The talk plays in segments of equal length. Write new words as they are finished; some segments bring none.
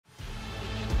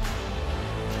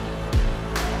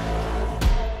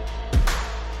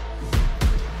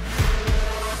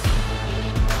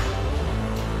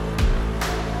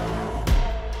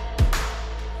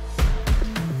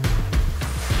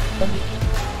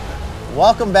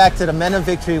Welcome back to the Men of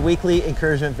Victory Weekly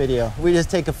Encouragement video. We just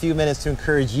take a few minutes to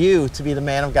encourage you to be the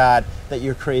man of God that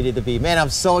you're created to be. Man, I'm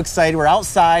so excited. We're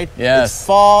outside. Yes. It's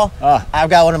fall. I've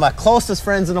got one of my closest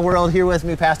friends in the world here with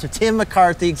me, Pastor Tim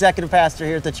McCarthy, executive pastor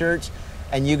here at the church,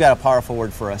 and you got a powerful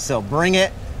word for us. So bring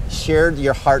it. Share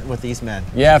your heart with these men.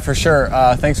 Yeah, for sure.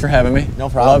 Thanks for having me. No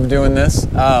problem. Love doing this.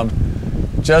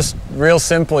 Just real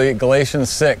simply, Galatians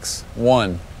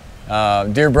 6:1.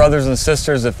 Dear brothers and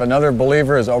sisters, if another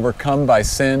believer is overcome by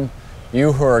sin,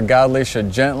 you who are godly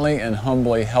should gently and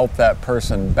humbly help that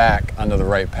person back onto the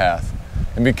right path.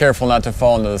 And be careful not to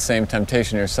fall into the same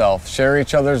temptation yourself. Share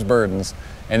each other's burdens,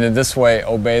 and in this way,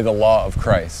 obey the law of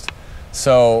Christ.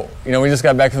 So, we just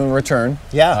got back from the return.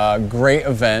 Yeah. Great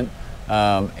event.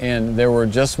 And there were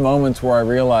just moments where I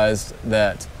realized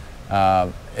that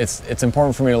it's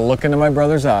important for me to look into my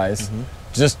brother's eyes,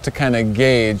 just to kind of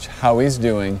gauge how he's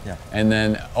doing, and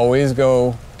then always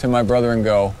go to my brother and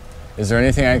go, is there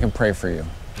anything I can pray for you?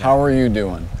 How are you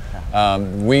doing?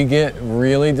 We get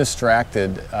really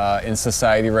distracted in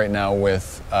society right now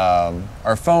with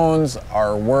our phones,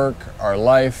 our work, our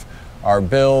life, our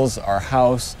bills, our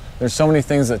house. There's so many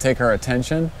things that take our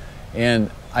attention, and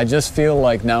I just feel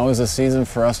like now is a season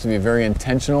for us to be very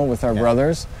intentional with our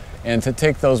brothers and to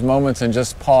take those moments and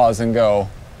just pause and go,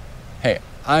 hey,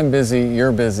 I'm busy,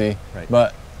 you're busy,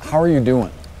 but how are you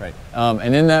doing? Right.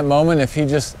 And in that moment, if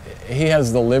he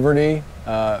has the liberty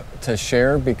to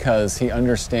share because he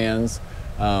understands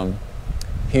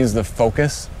he's the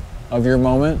focus of your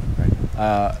moment,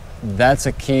 that's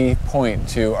a key point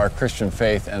to our Christian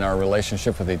faith and our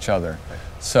relationship with each other.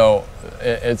 So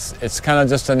it's kind of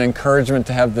just an encouragement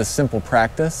to have this simple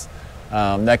practice.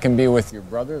 That can be with your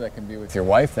brother, that can be with your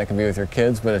wife, that can be with your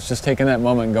kids, but it's just taking that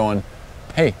moment and going,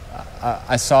 hey,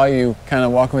 I saw you kind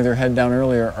of walking with your head down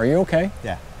earlier. Are you okay?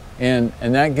 Yeah. And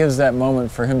that gives that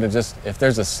moment for him to just, if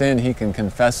there's a sin, he can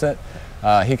confess it,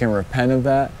 he can repent of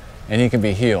that, and he can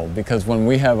be healed. Because when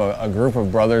we have a group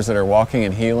of brothers that are walking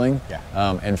in healing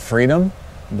and freedom,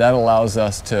 that allows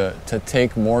us to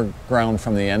take more ground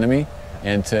from the enemy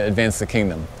and to advance the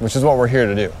kingdom, which is what we're here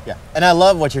to do. Yeah, and I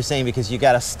love what you're saying, because you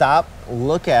got to stop,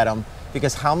 look at them,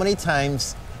 because how many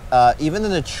times, even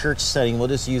in the church setting, we'll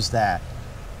just use that,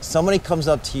 somebody comes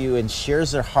up to you and shares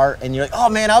their heart, and you're like, oh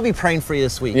man, I'll be praying for you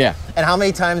this week. Yeah. And how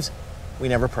many times we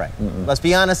never pray? Let's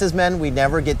be honest as men, we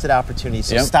never get to the opportunity.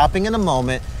 So stopping in a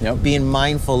moment, being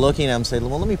mindful, looking at them, saying,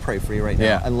 well, let me pray for you right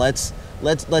now, and let's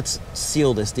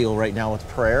seal this deal right now with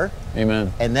prayer.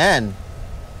 Amen. And then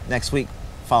next week,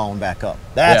 following back up.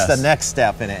 That's the next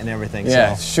step in it and everything.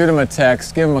 Yeah, so. Shoot him a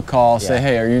text, give him a call, say,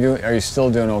 hey, are you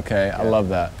still doing okay? I love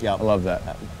that. Yeah. I love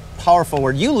that. Powerful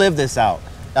word. You live this out.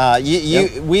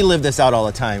 We live this out all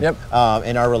the time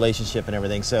in our relationship and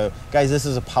everything. So, guys, this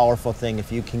is a powerful thing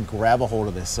if you can grab a hold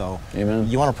of this. So, Amen.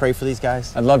 You want to pray for these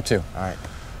guys? I'd love to. All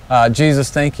right. Jesus,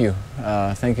 thank you.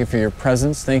 Thank you for your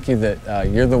presence. Thank you that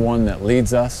you're the one that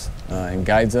leads us and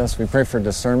guides us. We pray for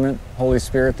discernment, Holy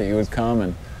Spirit, that you would come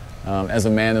and as a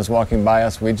man is walking by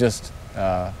us, we just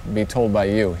be told by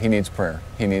you, he needs prayer,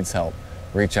 he needs help.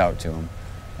 Reach out to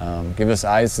him. Give us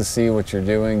eyes to see what you're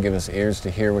doing, give us ears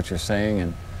to hear what you're saying,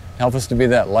 and help us to be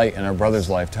that light in our brother's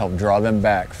life to help draw them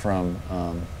back from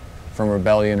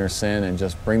rebellion or sin, and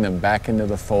just bring them back into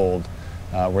the fold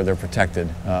where they're protected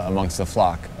amongst the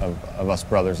flock of us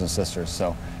brothers and sisters.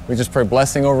 So we just pray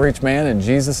blessing over each man in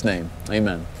Jesus' name.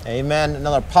 Amen. Amen.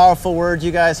 Another powerful word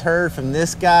you guys heard from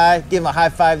this guy. Give him a high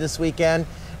five this weekend.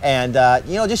 And,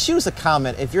 just shoot us a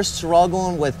comment. If you're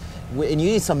struggling and you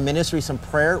need some ministry, some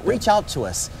prayer, reach out to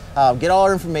us. Get all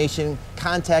our information.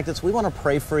 Contact us. We want to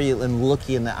pray for you and look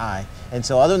you in the eye. And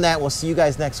so other than that, we'll see you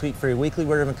guys next week for your weekly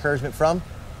word of encouragement from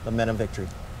the Men of Victory.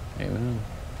 Amen.